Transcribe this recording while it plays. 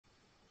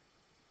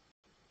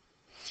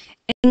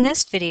In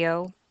this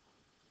video,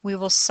 we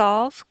will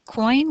solve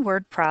coin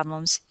word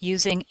problems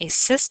using a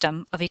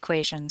system of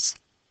equations.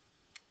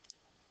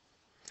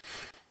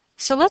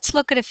 So let's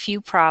look at a few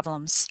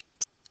problems.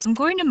 I'm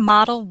going to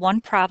model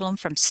one problem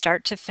from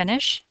start to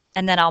finish,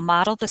 and then I'll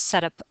model the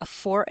setup of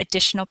 4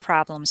 additional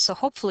problems, so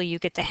hopefully you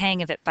get the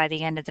hang of it by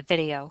the end of the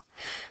video.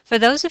 For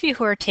those of you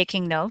who are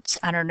taking notes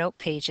on our note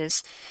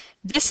pages,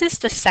 this is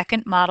the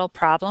second model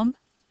problem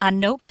on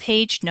note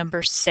page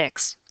number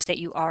 6 that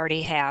you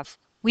already have.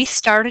 We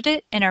started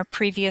it in our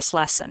previous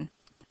lesson.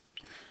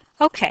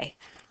 Okay,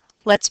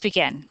 let's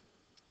begin.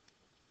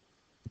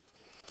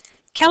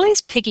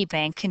 Kelly's piggy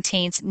bank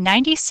contains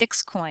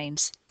 96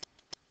 coins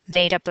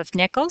made up of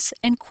nickels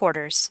and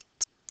quarters.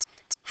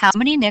 How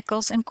many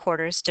nickels and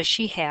quarters does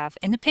she have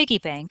in the piggy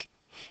bank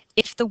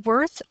if the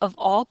worth of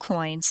all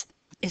coins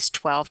is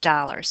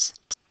 $12?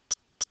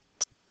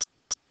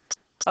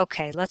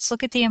 Okay, let's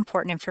look at the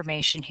important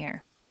information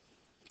here.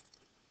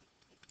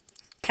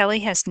 Kelly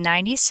has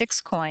 96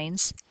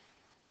 coins.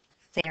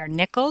 They are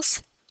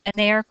nickels and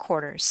they are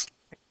quarters.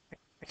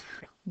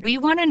 We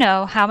want to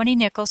know how many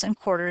nickels and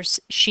quarters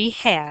she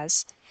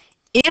has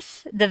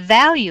if the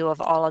value of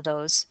all of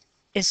those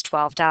is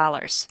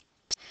 $12.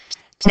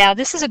 Now,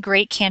 this is a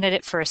great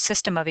candidate for a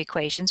system of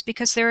equations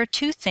because there are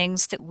two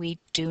things that we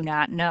do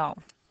not know.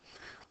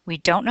 We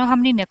don't know how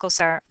many nickels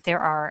there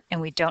are, and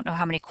we don't know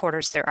how many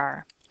quarters there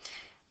are.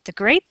 The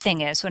great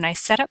thing is when I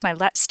set up my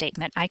let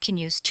statement, I can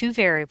use two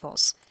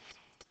variables.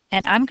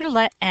 And I'm going to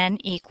let n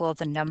equal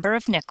the number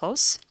of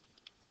nickels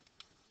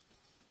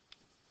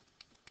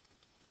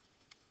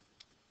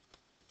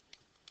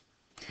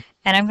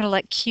and I'm going to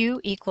let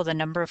q equal the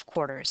number of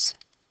quarters.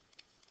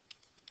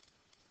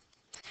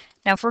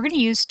 Now, if we're going to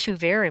use two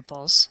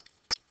variables,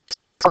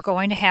 we're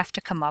going to have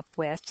to come up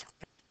with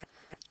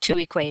two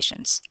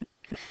equations.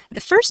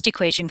 The first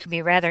equation can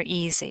be rather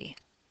easy.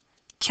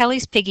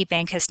 Kelly's piggy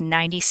bank has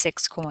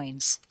 96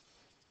 coins.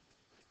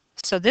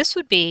 So this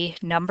would be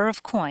number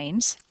of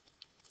coins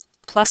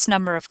plus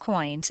number of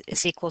coins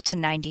is equal to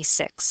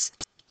 96.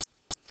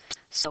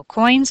 So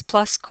coins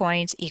plus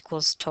coins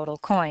equals total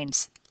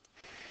coins.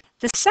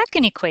 The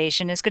second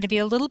equation is going to be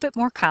a little bit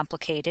more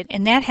complicated,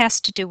 and that has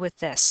to do with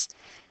this.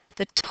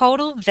 The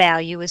total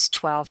value is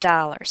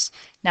 $12.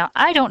 Now,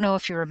 I don't know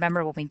if you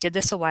remember when we did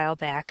this a while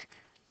back,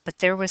 but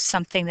there was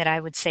something that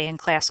I would say in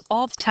class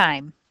all the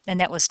time, and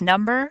that was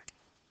number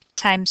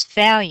times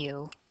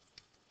value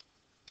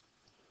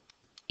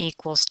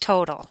equals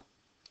total.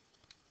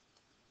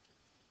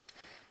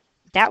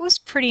 That was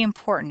pretty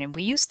important, and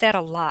we used that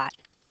a lot.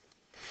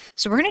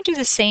 So we're going to do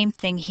the same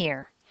thing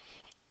here.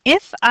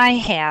 If I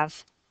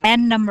have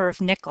n number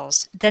of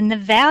nickels, then the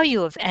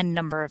value of n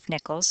number of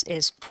nickels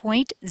is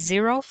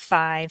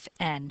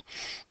 0.05n.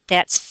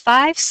 That's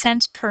 5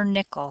 cents per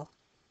nickel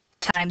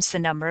times the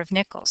number of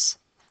nickels.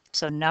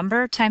 So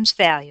number times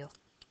value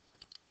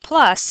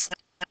plus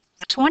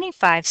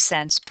 25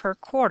 cents per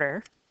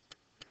quarter,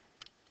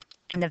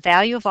 and the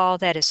value of all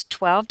that is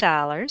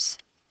 $12.00.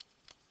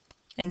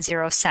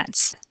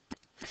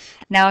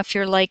 Now, if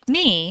you're like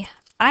me,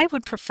 I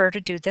would prefer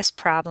to do this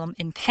problem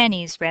in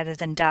pennies rather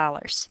than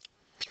dollars.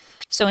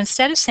 So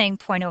instead of saying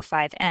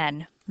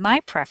 0.05n,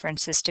 my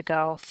preference is to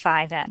go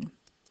 5n.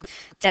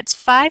 That's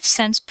 5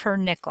 cents per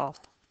nickel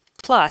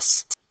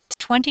plus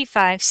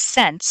 25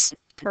 cents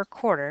per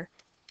quarter.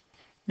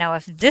 Now,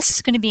 if this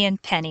is going to be in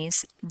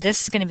pennies,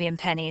 this is going to be in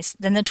pennies,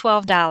 then the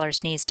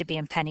 $12 needs to be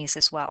in pennies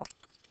as well.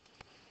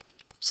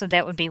 So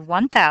that would be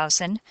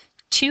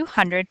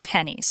 1,200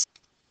 pennies.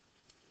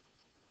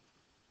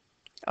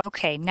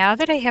 Okay, now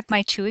that I have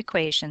my two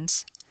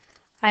equations,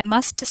 I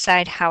must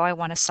decide how I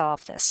want to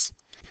solve this.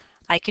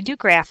 I could do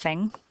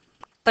graphing,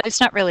 but it's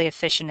not really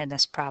efficient in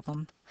this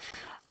problem.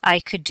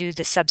 I could do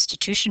the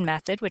substitution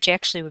method, which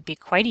actually would be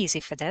quite easy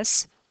for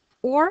this,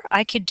 or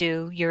I could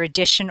do your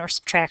addition or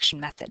subtraction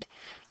method.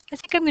 I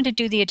think I'm going to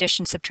do the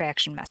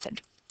addition-subtraction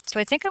method.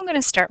 So I think I'm going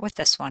to start with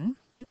this one.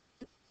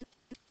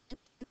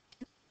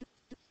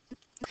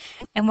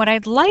 And what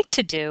I'd like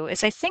to do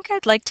is I think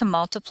I'd like to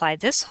multiply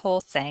this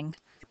whole thing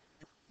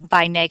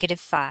by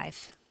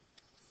 -5.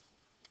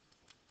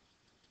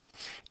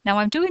 Now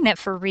I'm doing that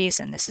for a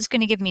reason. This is going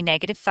to give me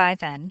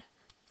 -5n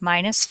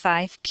minus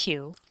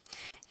 5q.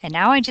 And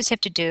now I just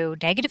have to do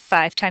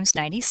 -5 times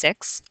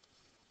 96.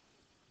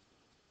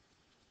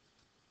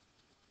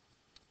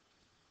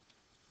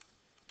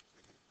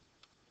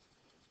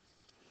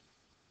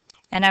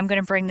 And I'm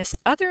going to bring this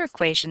other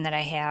equation that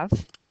I have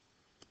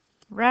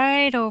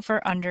right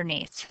over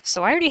underneath.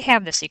 So I already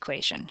have this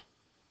equation.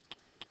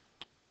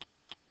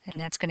 And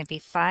that's going to be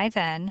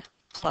 5n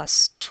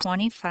plus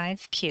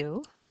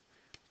 25q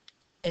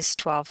is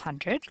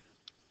 1,200.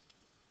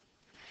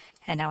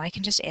 And now I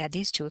can just add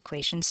these two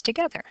equations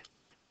together.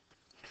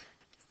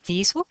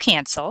 These will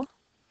cancel.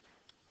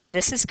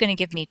 This is going to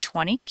give me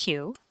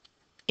 20q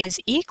is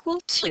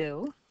equal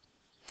to,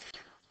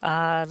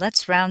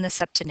 let's round this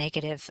up to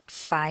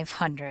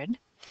 -500.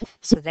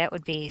 So that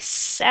would be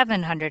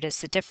 700 is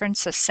the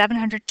difference, so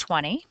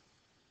 720.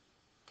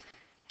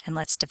 And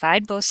let's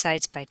divide both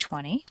sides by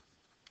 20.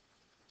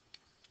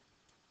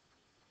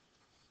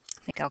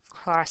 I think I'll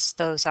cross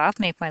those off,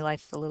 make my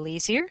life a little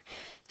easier.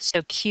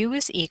 So Q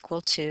is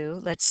equal to,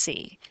 let's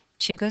see,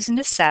 2 goes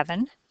into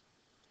 7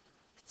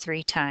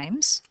 3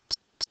 times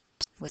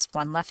with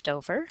 1 left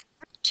over.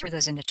 2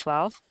 goes into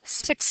 12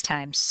 6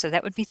 times, so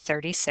that would be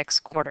 36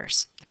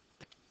 quarters.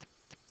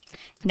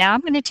 Now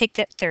I'm going to take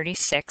that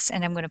 36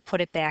 and I'm going to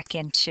put it back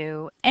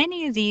into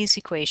any of these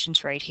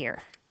equations right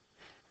here.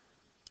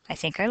 I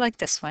think I like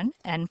this one.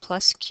 N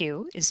plus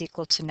Q is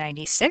equal to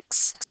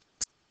 96.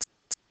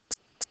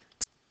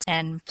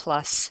 N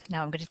plus,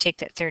 now I'm going to take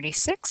that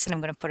 36 and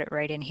I'm going to put it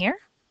right in here.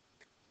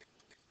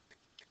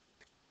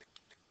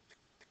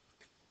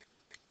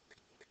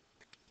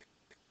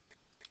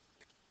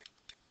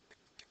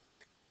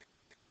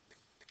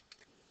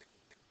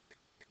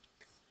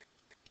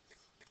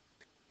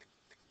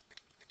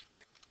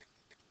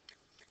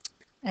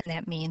 And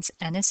that means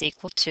N is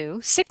equal to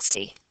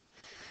 60.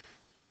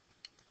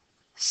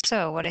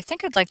 So what I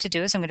think I'd like to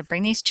do is I'm going to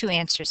bring these two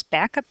answers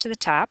back up to the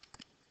top.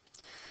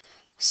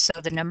 So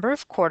the number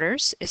of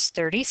quarters is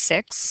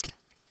 36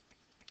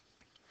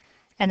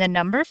 and the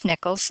number of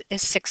nickels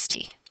is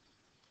 60.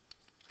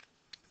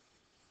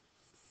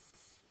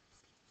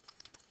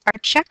 Our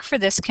check for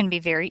this can be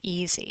very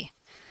easy.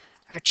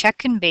 Our check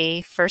can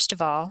be, first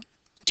of all,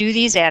 do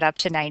these add up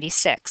to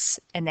 96?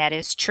 And that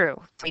is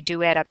true. They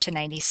do add up to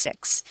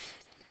 96.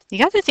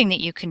 The other thing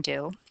that you can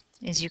do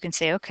is you can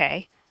say,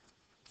 okay,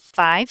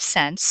 5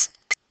 cents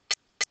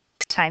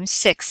times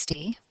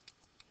 60,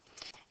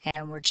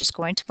 and we're just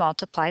going to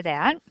multiply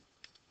that.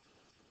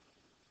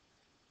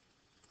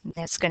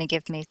 That's going to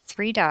give me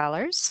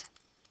 $3.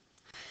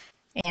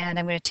 And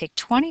I'm going to take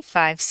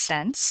 25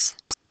 cents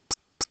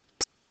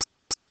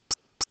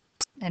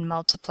and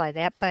multiply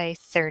that by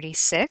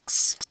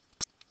 36.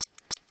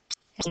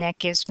 And that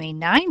gives me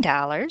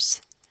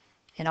 $9.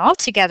 And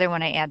altogether,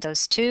 when I add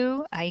those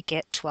two, I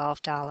get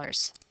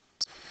 $12.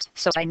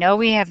 So I know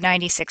we have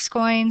 96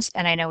 coins,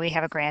 and I know we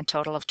have a grand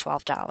total of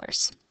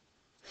 $12.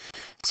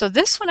 So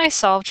this one I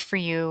solved for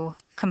you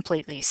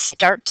completely,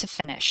 start to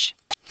finish.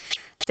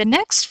 The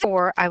next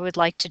four, I would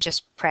like to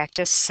just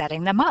practice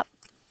setting them up.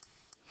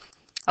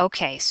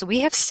 Okay, so we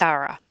have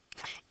Sarah,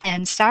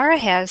 and Sarah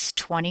has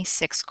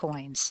 26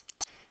 coins.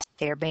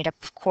 They're made up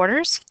of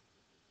quarters,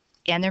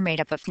 and they're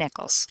made up of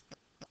nickels.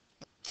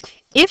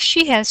 If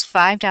she has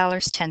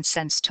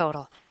 $5.10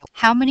 total,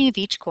 how many of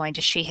each coin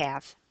does she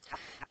have?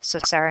 So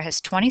Sarah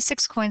has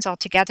 26 coins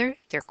altogether,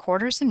 they're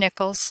quarters and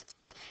nickels,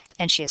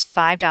 and she has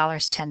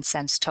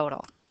 $5.10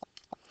 total.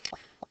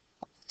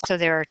 So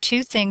there are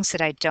two things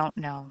that I don't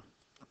know.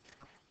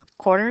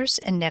 Quarters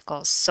and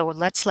nickels. So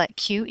let's let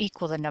Q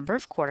equal the number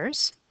of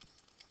quarters.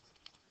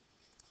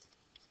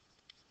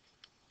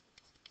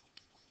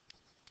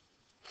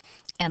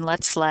 And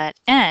let's let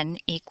N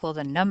equal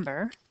the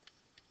number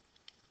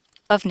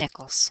of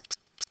nickels.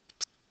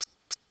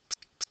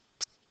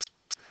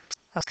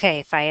 Okay,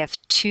 if I have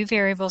two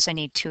variables, I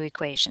need two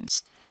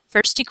equations.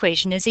 First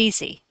equation is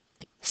easy.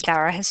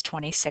 Sarah has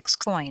 26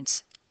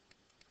 coins.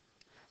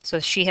 So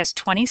if she has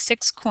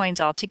 26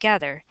 coins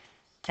altogether,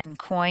 then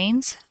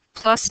coins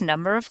plus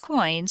number of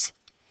coins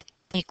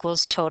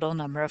equals total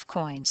number of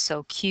coins.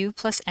 So Q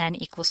plus N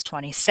equals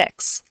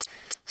 26.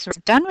 So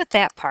we're done with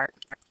that part.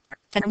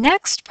 The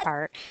next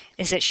part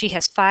is that she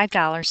has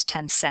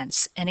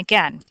 $5.10. And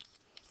again,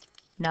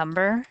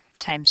 number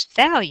times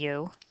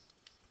value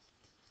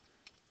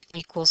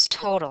equals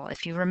total.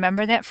 If you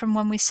remember that from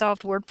when we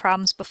solved word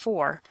problems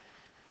before,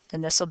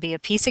 then this will be a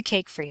piece of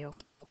cake for you.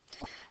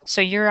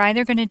 So you're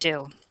either going to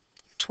do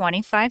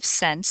 25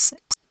 cents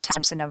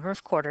times the number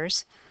of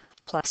quarters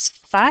plus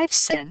 5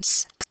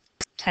 cents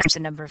times the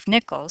number of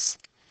nickels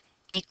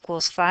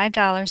equals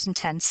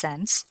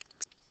 $5.10,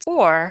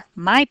 or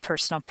my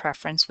personal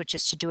preference, which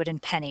is to do it in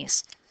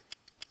pennies,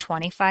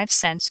 25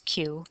 cents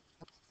Q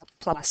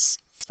plus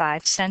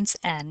 5 cents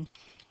N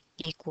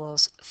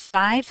equals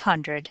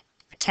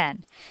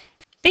 510.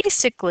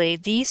 Basically,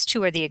 these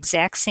two are the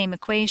exact same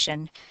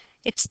equation.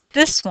 It's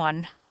this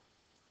one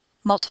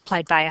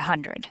multiplied by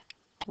 100.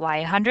 Why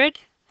 100?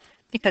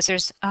 Because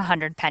there's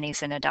 100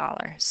 pennies in a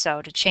dollar.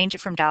 So to change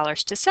it from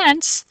dollars to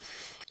cents,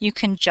 you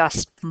can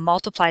just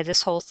multiply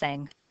this whole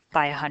thing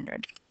by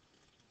 100.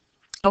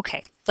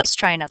 Okay, let's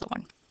try another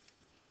one.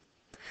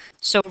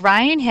 So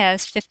Ryan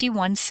has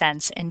 51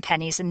 cents in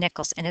pennies and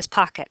nickels in his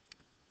pocket.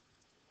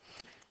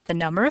 The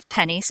number of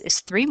pennies is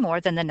 3 more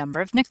than the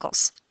number of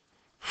nickels.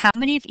 How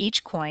many of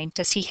each coin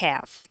does he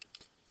have?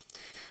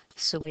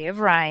 So we have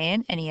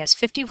Ryan, and he has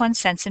 51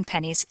 cents in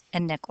pennies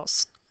and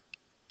nickels.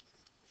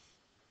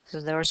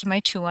 So those are my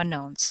two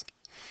unknowns.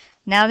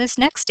 Now this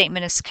next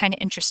statement is kind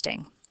of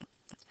interesting.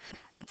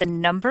 The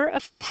number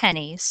of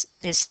pennies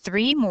is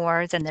 3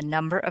 more than the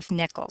number of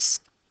nickels.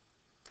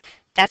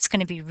 That's going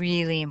to be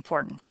really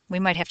important. We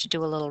might have to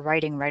do a little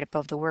writing right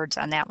above the words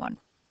on that one.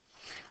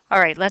 All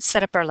right, let's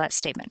set up our let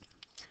statement.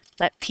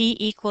 Let P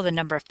equal the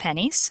number of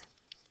pennies.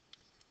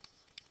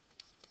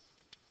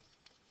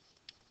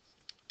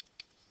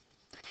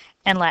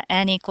 And let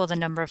N equal the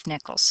number of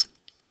nickels.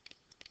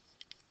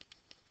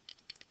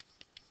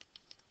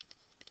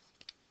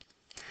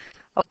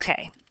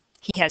 Okay,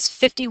 He has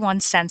 51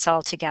 cents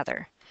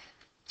altogether.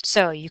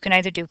 So you can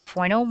either do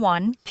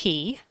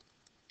 0.01p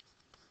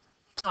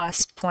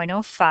plus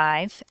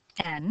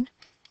 0.05n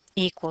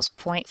equals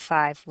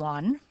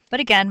 0.51. But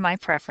again, my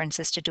preference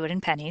is to do it in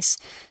pennies.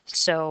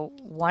 So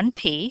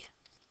 1p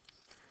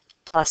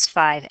plus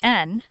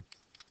 5n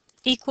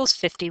equals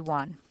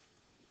 51.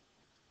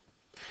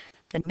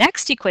 The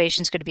next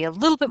equation is going to be a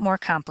little bit more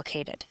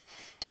complicated.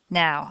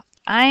 Now,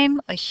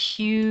 I'm a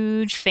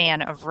huge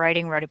fan of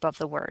writing right above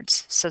the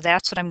words. So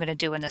that's what I'm going to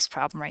do in this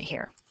problem right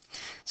here.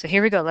 So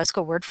here we go. Let's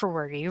go word for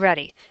word. Are you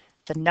ready?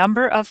 The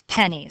number of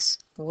pennies.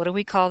 What do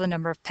we call the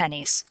number of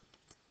pennies?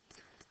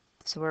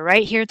 So we're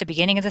right here at the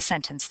beginning of the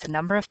sentence. The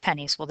number of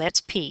pennies. Well,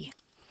 that's P.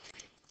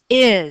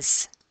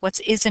 Is. What's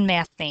is in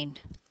math mean?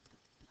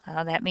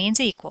 That means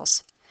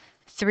equals.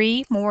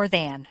 3 more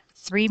than.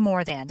 3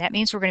 more than. That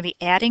means we're going to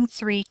be adding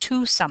 3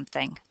 to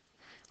something.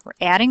 We're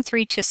adding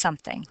 3 to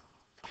something.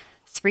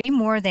 3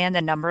 more than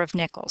the number of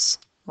nickels.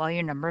 Well,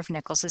 your number of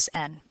nickels is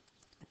n.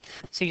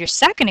 So your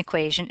second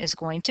equation is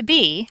going to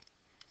be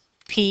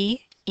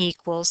P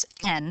equals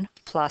n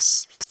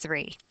plus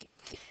 3.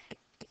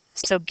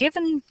 So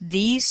given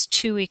these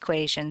two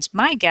equations,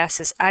 my guess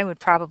is I would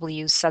probably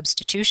use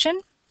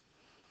substitution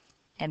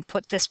and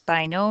put this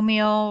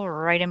binomial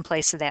right in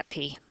place of that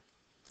P.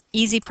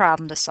 Easy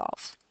problem to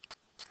solve.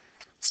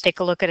 Let's take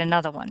a look at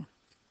another one.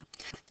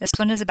 This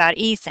one is about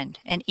Ethan,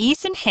 and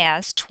Ethan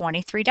has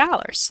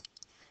 $23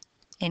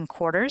 in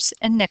quarters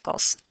and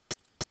nickels.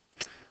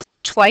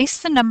 Twice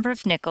the number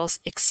of nickels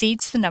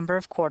exceeds the number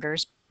of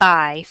quarters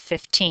by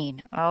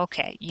 15.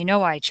 Okay, you know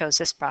why I chose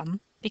this problem,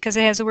 because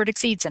it has the word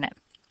exceeds in it.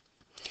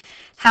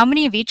 How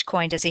many of each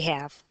coin does he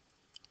have?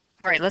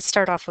 All right, let's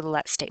start off with a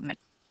let statement.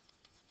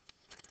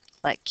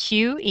 Let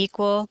Q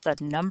equal the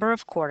number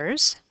of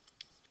quarters,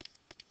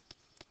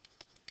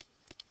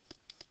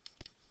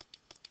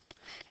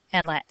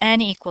 and let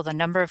N equal the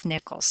number of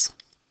nickels.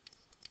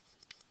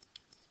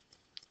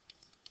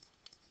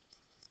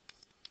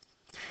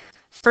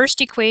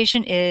 First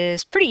equation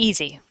is pretty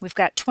easy. We've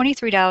got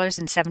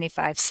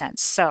 $23.75.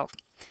 So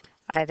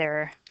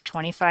either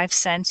 25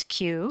 cents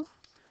Q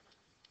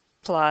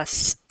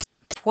plus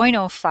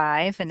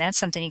 0.05, and that's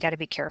something you got to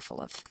be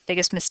careful of.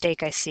 Biggest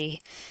mistake I see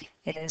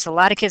is a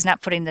lot of kids not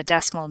putting the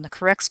decimal in the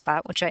correct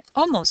spot, which I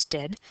almost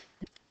did.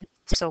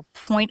 So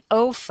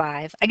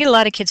 0.05, I get a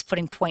lot of kids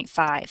putting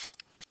 0.5.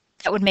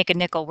 That would make a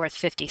nickel worth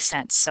 50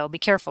 cents, so be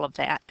careful of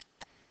that.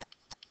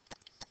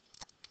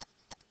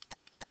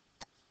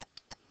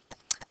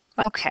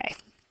 Okay,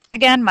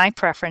 again, my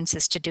preference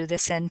is to do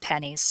this in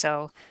pennies,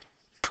 so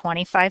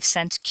 25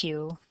 cents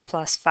Q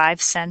plus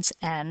 5 cents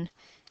N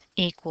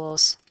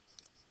equals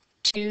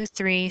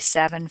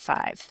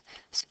 2375,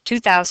 so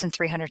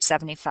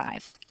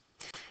 2,375.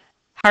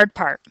 Hard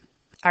part,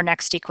 our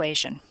next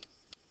equation.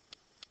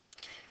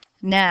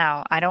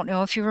 Now, I don't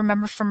know if you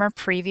remember from our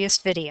previous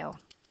video,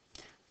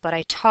 but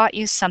I taught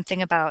you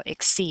something about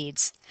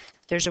exceeds.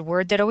 There's a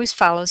word that always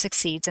follows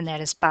exceeds, and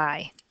that is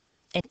by.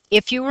 And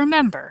if you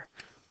remember,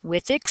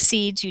 with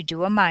exceeds, you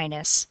do a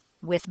minus.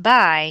 With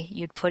by,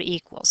 you'd put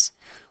equals.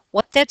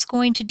 What that's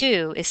going to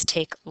do is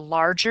take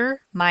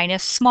larger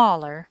minus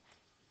smaller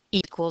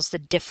equals the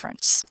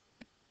difference.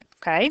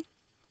 Okay?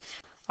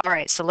 All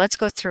right, so let's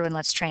go through and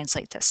let's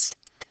translate this.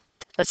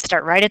 Let's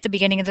start right at the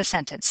beginning of the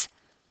sentence.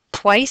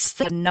 Twice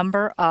the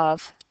number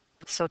of,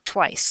 so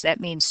twice,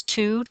 that means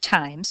 2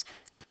 times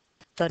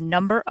the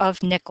number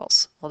of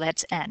nickels. Well,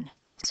 that's N.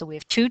 So we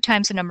have 2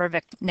 times the number of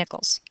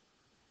nickels.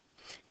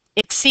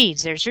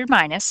 Exceeds, there's your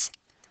minus,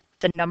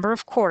 the number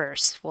of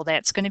quarters. Well,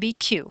 that's going to be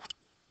Q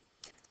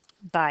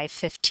by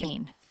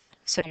 15.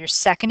 So your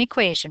second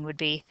equation would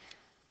be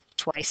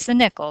twice the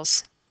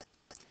nickels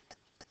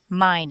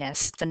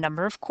minus the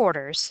number of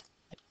quarters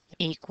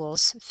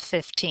equals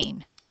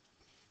 15.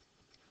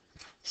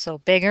 So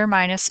bigger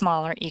minus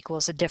smaller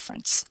equals a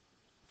difference.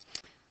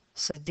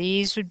 So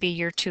these would be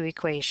your two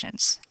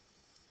equations.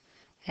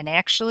 And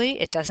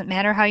actually, it doesn't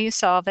matter how you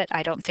solve it.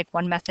 I don't think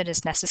one method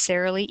is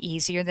necessarily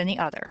easier than the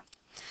other.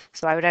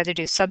 So I would either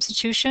do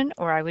substitution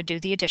or I would do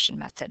the addition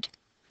method.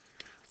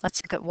 Let's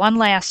look at one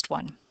last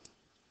one.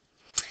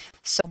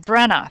 So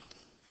Brenna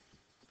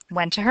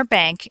went to her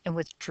bank and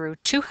withdrew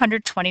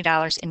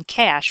 $220 in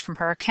cash from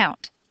her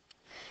account.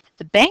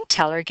 The bank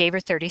teller gave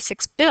her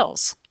 36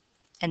 bills,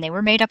 and they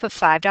were made up of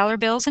 $5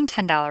 bills and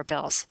 $10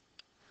 bills.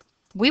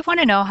 We want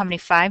to know how many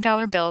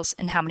 $5 bills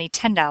and how many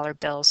 $10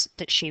 bills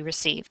that she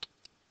received.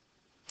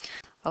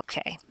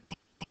 Okay,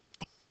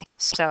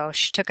 so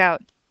she took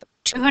out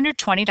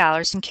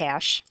 $220 in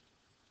cash.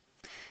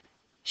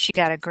 She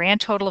got a grand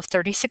total of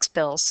 36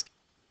 bills,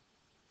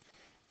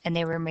 and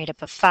they were made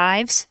up of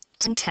 5s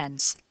and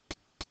 10s.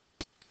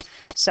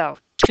 So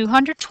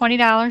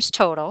 $220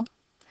 total,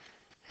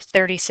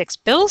 36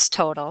 bills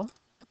total,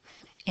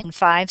 in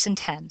 5s and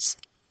 10s.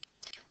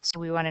 So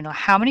we want to know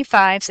how many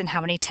 5s and how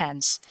many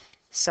 10s.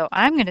 So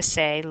I'm going to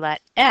say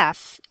let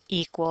F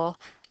equal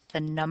the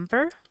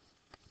number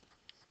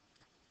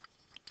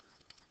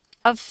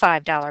of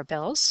 $5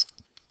 bills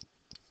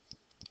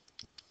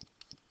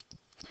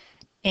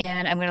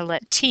And I'm going to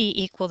let T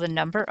equal the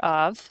number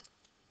of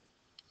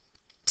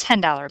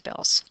 $10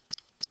 bills.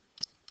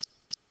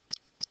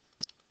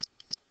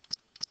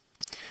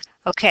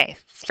 Okay,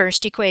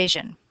 first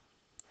equation,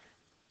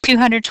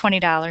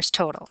 $220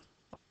 total.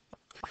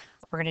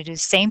 We're going to do the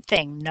same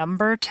thing,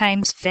 number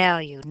times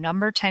value,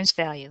 number times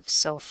value.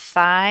 So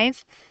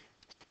 5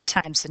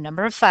 times the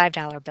number of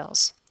 $5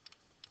 bills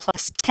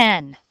plus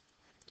 10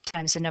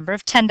 times the number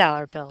of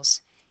 $10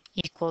 bills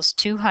equals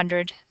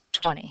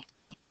 220.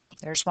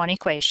 There's one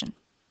equation.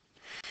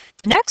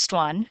 The next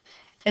one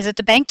is that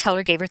the bank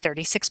teller gave her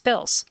 36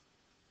 bills.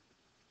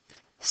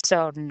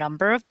 So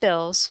number of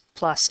bills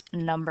plus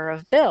number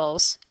of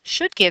bills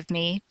should give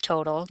me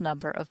total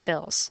number of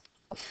bills.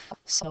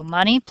 So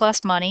money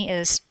plus money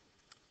is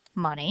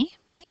money,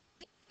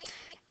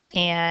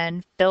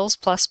 and bills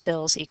plus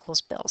bills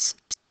equals bills.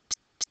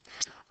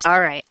 All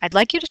right, I'd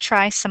like you to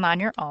try some on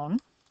your own.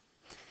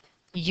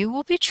 You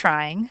will be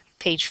trying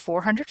page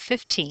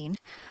 415.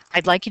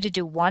 I'd like you to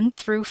do 1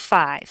 through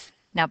 5.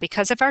 Now,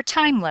 because of our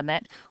time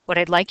limit, what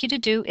I'd like you to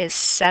do is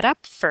set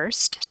up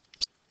first.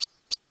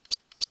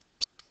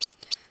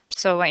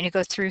 So I want you to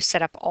go through,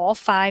 set up all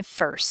 5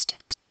 first.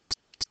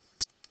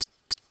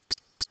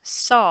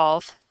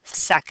 Solve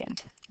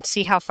second.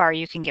 See how far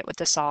you can get with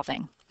the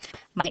solving.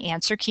 My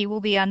answer key will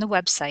be on the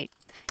website.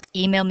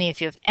 Email me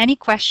if you have any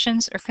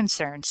questions or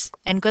concerns,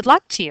 and good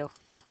luck to you.